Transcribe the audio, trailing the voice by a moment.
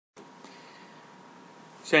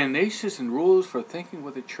St. Ignatius and rules for thinking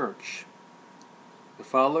with the Church. The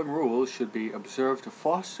following rules should be observed to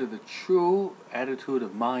foster the true attitude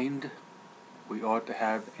of mind we ought to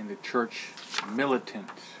have in the Church militant.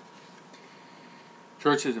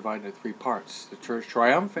 Church is divided into three parts: the Church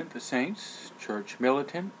triumphant, the saints; Church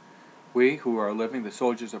militant, we who are living, the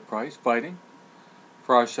soldiers of Christ, fighting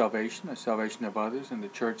for our salvation, the salvation of others; and the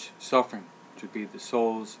Church suffering, which would be the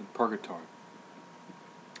souls in purgatory.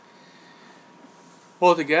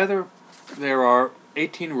 Altogether, there are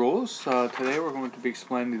 18 rules. Today we're going to be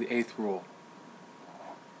explaining the 8th rule.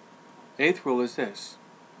 The 8th rule is this: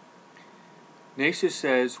 Ignatius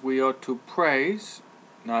says we ought to praise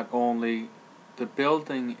not only the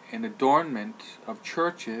building and adornment of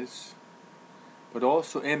churches, but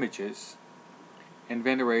also images and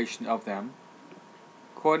veneration of them,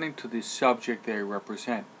 according to the subject they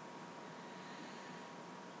represent.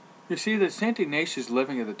 You see that St. Ignatius is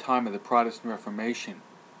living at the time of the Protestant Reformation.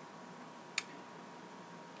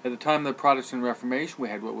 At the time of the Protestant Reformation, we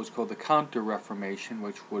had what was called the Counter-Reformation,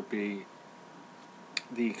 which would be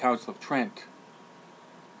the Council of Trent.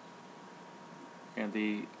 And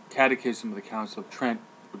the Catechism of the Council of Trent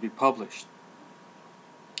would be published.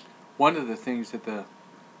 One of the things that the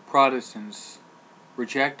Protestants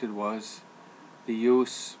rejected was the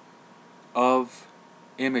use of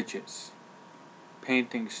images,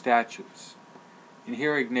 painting statues. And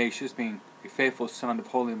here Ignatius, being a faithful son of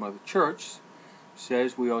Holy Mother Church,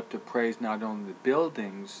 says we ought to praise not only the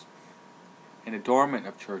buildings and adornment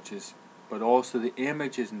of churches, but also the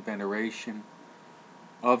images and veneration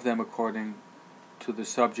of them according to the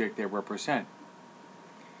subject they represent.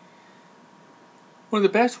 One of the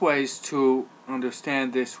best ways to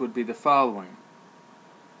understand this would be the following.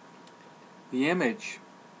 The image,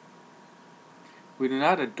 we do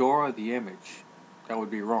not adore the image. That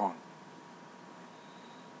would be wrong.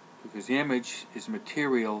 Because the image is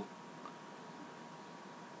material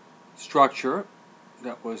structure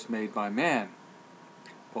that was made by man.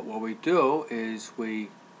 But what we do is we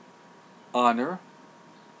honor,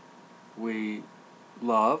 we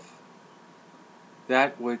love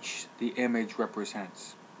that which the image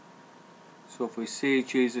represents. So if we see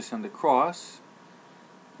Jesus on the cross,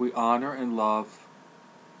 we honor and love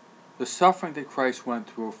the suffering that Christ went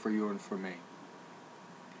through for you and for me.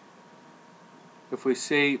 If we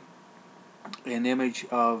see an image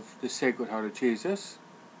of the Sacred Heart of Jesus,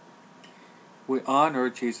 we honor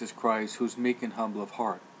Jesus Christ, who's meek and humble of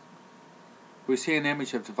heart. We see an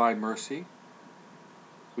image of divine mercy,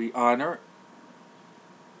 we honor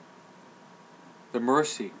the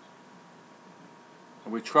mercy,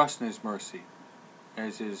 and we trust in His mercy,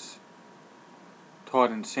 as is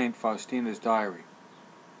taught in St. Faustina's diary.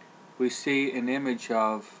 We see an image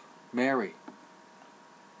of Mary,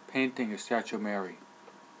 painting a statue of Mary.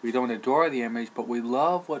 We don't adore the image, but we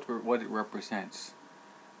love what it represents.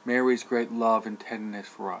 Mary's great love and tenderness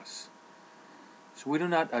for us. So we do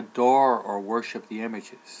not adore or worship the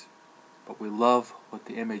images, but we love what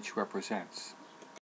the image represents.